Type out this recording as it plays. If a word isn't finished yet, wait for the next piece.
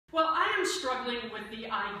was struggling with the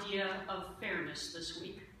idea of fairness this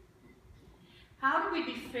week. How do we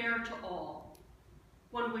be fair to all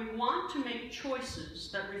when we want to make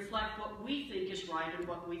choices that reflect what we think is right and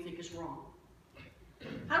what we think is wrong?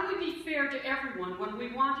 How do we be fair to everyone when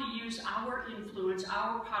we want to use our influence,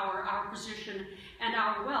 our power, our position, and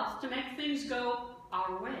our wealth to make things go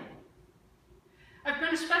our way? I've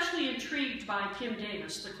been especially intrigued by Kim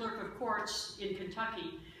Davis, the clerk of courts in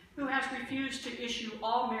Kentucky, who has refused to issue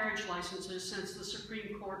all marriage licenses since the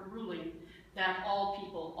Supreme Court ruling that all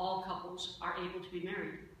people, all couples, are able to be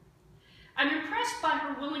married. I'm impressed by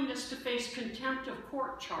her willingness to face contempt of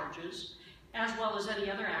court charges, as well as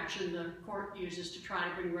any other action the court uses to try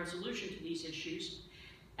to bring resolution to these issues.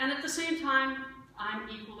 And at the same time, I'm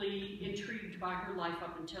equally intrigued by her life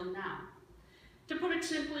up until now. To put it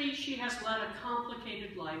simply, she has led a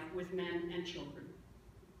complicated life with men and children.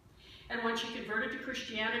 And when she converted to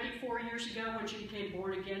Christianity 4 years ago, when she became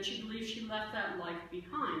born again, she believes she left that life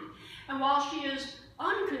behind. And while she is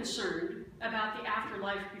unconcerned about the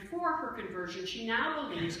afterlife before her conversion, she now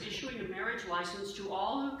believes issuing a marriage license to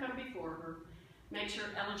all who come before her makes her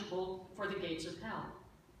eligible for the gates of hell.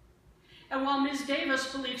 And while Ms.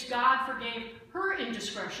 Davis believes God forgave her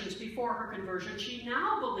indiscretions before her conversion, she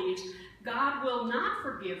now believes God will not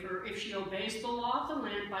forgive her if she obeys the law of the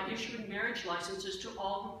land by issuing marriage licenses to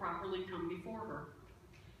all who properly come before her.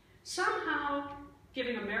 Somehow,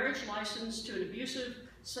 giving a marriage license to an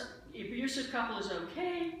abusive couple is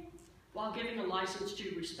okay, while giving a license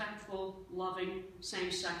to respectful, loving,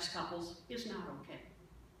 same-sex couples is not okay.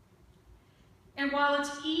 And while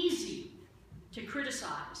it's easy to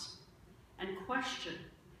criticize and question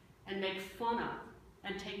and make fun of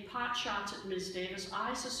and take pot shots at Ms. Davis,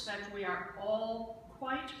 I suspect we are all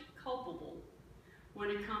quite culpable when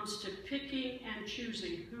it comes to picking and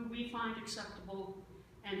choosing who we find acceptable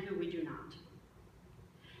and who we do not.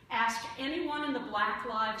 Ask anyone in the Black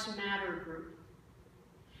Lives Matter group.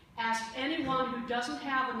 Ask anyone who doesn't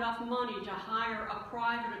have enough money to hire a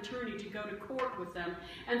private attorney to go to court with them,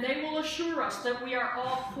 and they will assure us that we are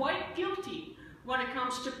all quite guilty when it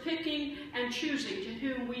comes to picking and choosing to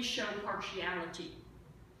whom we show partiality.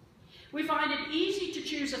 We find it easy to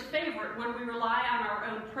choose a favorite when we rely on our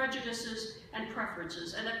own prejudices and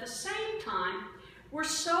preferences, and at the same time, we're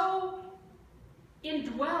so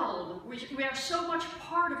indwelled, we are so much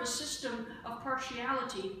part of a system of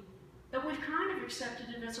partiality that we've kind of accepted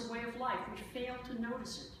it as a way of life. We fail to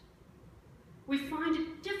notice it. We find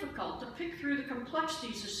it difficult to pick through the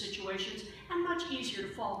complexities of situations and much easier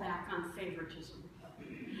to fall back on favoritism.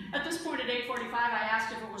 At this point at 8:45, I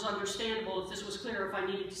asked if it was understandable, if this was clear, if I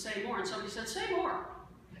needed to say more, and somebody said, say more.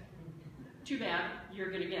 Too bad, you're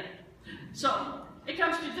going to get it. So, it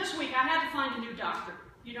comes to this week, I had to find a new doctor.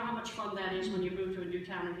 You know how much fun that is when you move to a new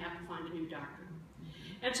town and you have to find a new doctor.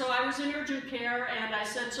 And so I was in urgent care, and I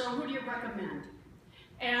said, so who do you recommend?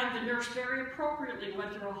 And the nurse very appropriately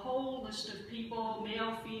went through a whole list of people,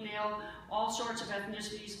 male, female, all sorts of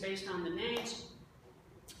ethnicities based on the names.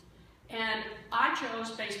 And I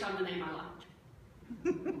chose based on the name I liked.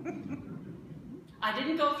 I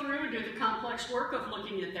didn't go through and do the complex work of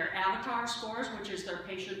looking at their avatar scores, which is their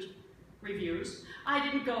patient reviews. I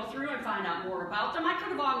didn't go through and find out more about them. I could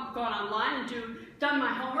have gone online and done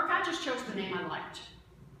my homework. I just chose the name I liked.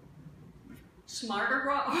 Smart or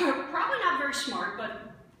wrong? Probably not very smart,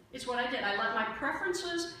 but it's what I did. I let my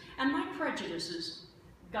preferences and my prejudices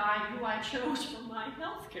guide who I chose for my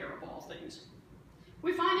health care of all things.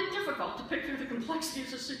 We find it difficult to pick through the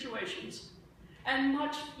complexities of situations, and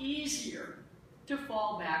much easier to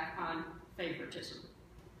fall back on favoritism.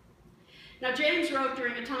 Now, James wrote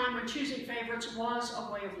during a time when choosing favorites was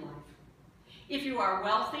a way of life. If you are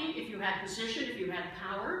wealthy, if you had position, if you had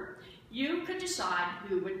power, you could decide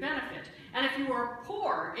who would benefit. And if you were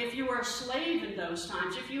poor, if you were a slave in those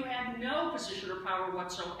times, if you had no position or power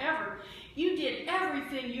whatsoever, you did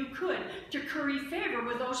everything you could to curry favor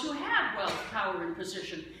with those who had wealth, power, and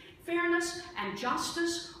position. Fairness and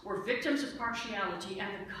justice were victims of partiality, and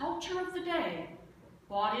the culture of the day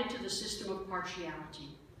bought into the system of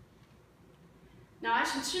partiality. Now, I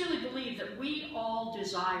sincerely believe that we all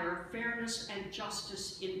desire fairness and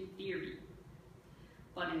justice in theory.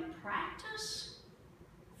 But in practice,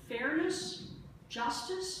 fairness,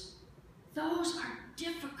 justice, those are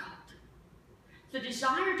difficult. The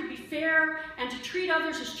desire to be fair and to treat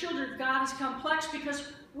others as children of God is complex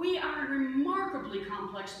because we are remarkably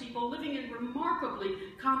complex people living in remarkably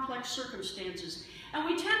complex circumstances. And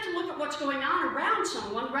we tend to look at what's going on around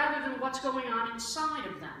someone rather than what's going on inside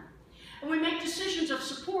of them. And we make decisions of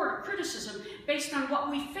support or criticism based on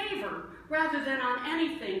what we favor rather than on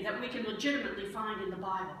anything that we can legitimately find in the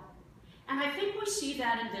Bible. And I think we see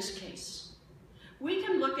that in this case. We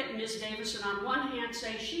can look at Ms. Davis and on one hand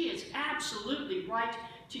say she is absolutely right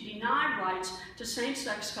to deny rights to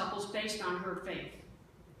same-sex couples based on her faith.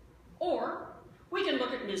 Or we can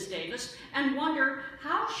look at Ms. Davis and wonder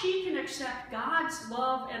how she can accept God's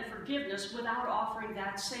love and forgiveness without offering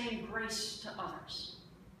that same grace to others.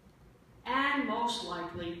 And most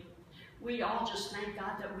likely, we all just thank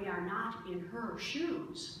God that we are not in her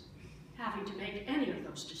shoes, having to make any of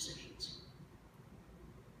those decisions.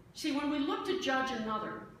 See, when we look to judge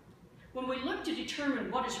another, when we look to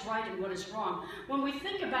determine what is right and what is wrong, when we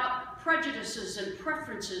think about prejudices and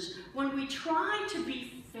preferences, when we try to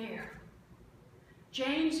be fair,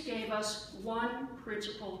 James gave us one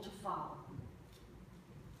principle to follow.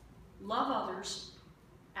 Love others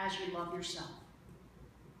as you love yourself.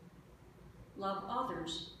 Love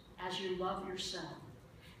others as you love yourself.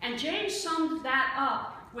 And James summed that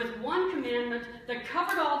up with one commandment that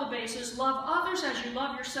covered all the bases: love others as you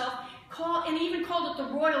love yourself, and even called it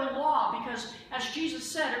the royal law, because, as Jesus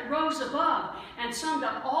said, it rose above and summed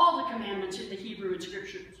up all the commandments in the Hebrew and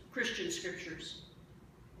Christian scriptures.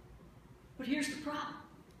 But here's the problem.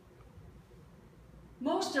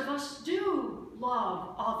 Most of us do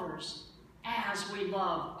love others as we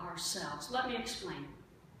love ourselves. Let me explain.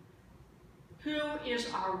 Who is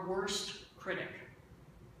our worst critic?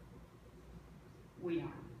 We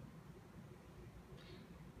are.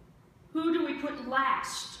 Who do we put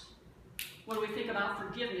last when we think about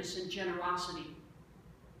forgiveness and generosity?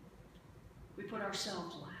 We put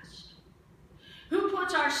ourselves last. Who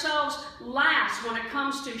puts ourselves last when it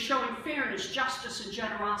comes to showing fairness, justice, and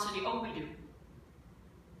generosity? Oh, we do.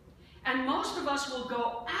 And most of us will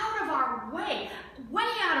go out of our way, way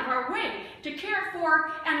out of our way, to care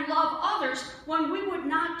for and love others when we would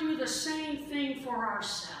not do the same thing for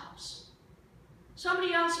ourselves.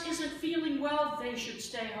 Somebody else isn't feeling well, they should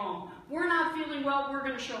stay home. We're not feeling well, we're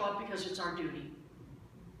going to show up because it's our duty.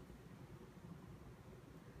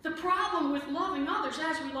 The problem with loving others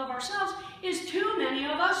as we love ourselves is too many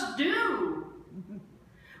of us do.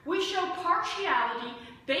 We show partiality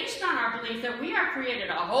based on our belief that we are created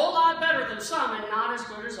a whole lot better than some and not as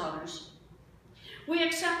good as others. We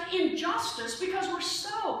accept injustice because we're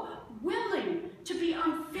so willing to be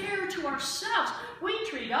unfair to ourselves. We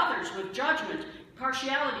treat others with judgment,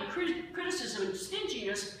 partiality, criticism, and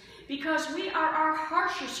stinginess because we are our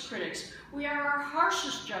harshest critics. We are our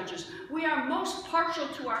harshest judges. We are most partial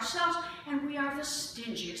to ourselves, and we are the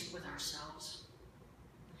stingiest with ourselves.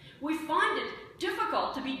 We find it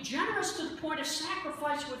difficult to be generous to the point of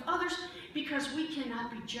sacrifice with others because we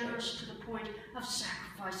cannot be generous to the point of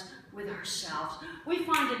sacrifice with ourselves. We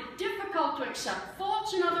find it difficult to accept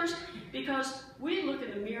faults in others because we look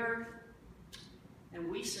in the mirror and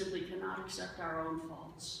we simply cannot accept our own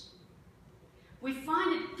faults. We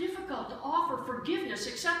find it difficult to offer forgiveness,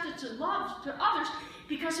 acceptance, and love to others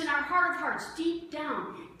because in our heart of hearts, deep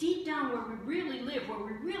down where we really live, where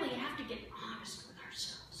we really have to get honest with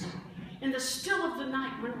ourselves, in the still of the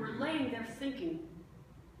night when we're laying there thinking,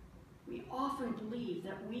 we often believe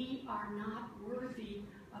that we are not worthy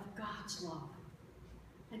of God's love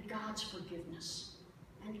and God's forgiveness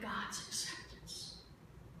and God's acceptance.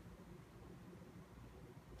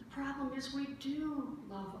 The problem is we do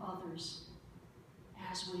love others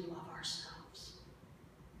as we love ourselves.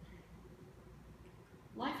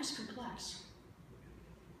 Life is complex.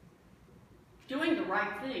 Doing the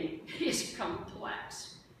right thing is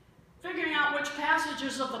complex. Figuring out which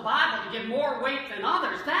passages of the Bible to give more weight than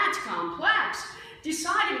others, that's complex.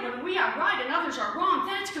 Deciding when we are right and others are wrong,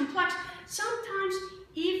 that's complex. Sometimes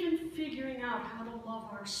even figuring out how to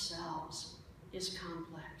love ourselves is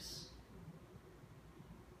complex.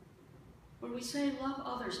 When we say love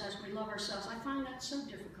others as we love ourselves, I find that so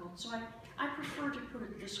difficult, so I prefer to put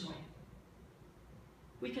it this way.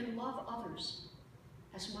 We can love others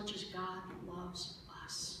as much as God loves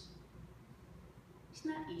us. Isn't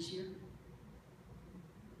that easier?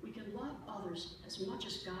 We can love others as much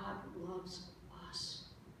as God loves us.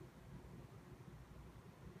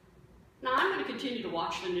 Now, I'm going to continue to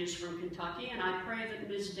watch the news from Kentucky, and I pray that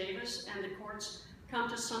Ms. Davis and the courts come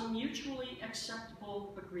to some mutually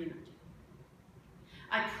acceptable agreement.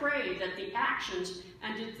 I pray that the actions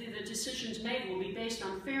and the decisions made will be based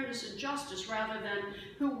on fairness and justice rather than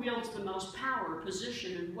who wields the most power,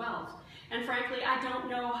 position, and wealth. And frankly, I don't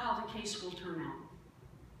know how the case will turn out.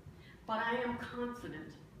 But I am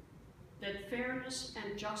confident that fairness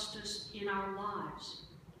and justice in our lives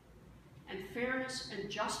and fairness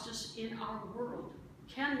and justice in our world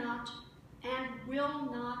cannot and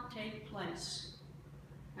will not take place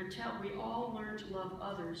until we all learn to love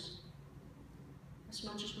others as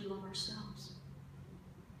much as we love ourselves.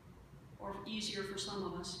 or easier for some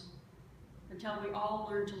of us, until we all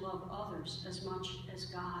learn to love others as much as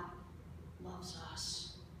God loves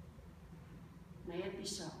us. May it be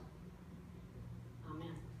so.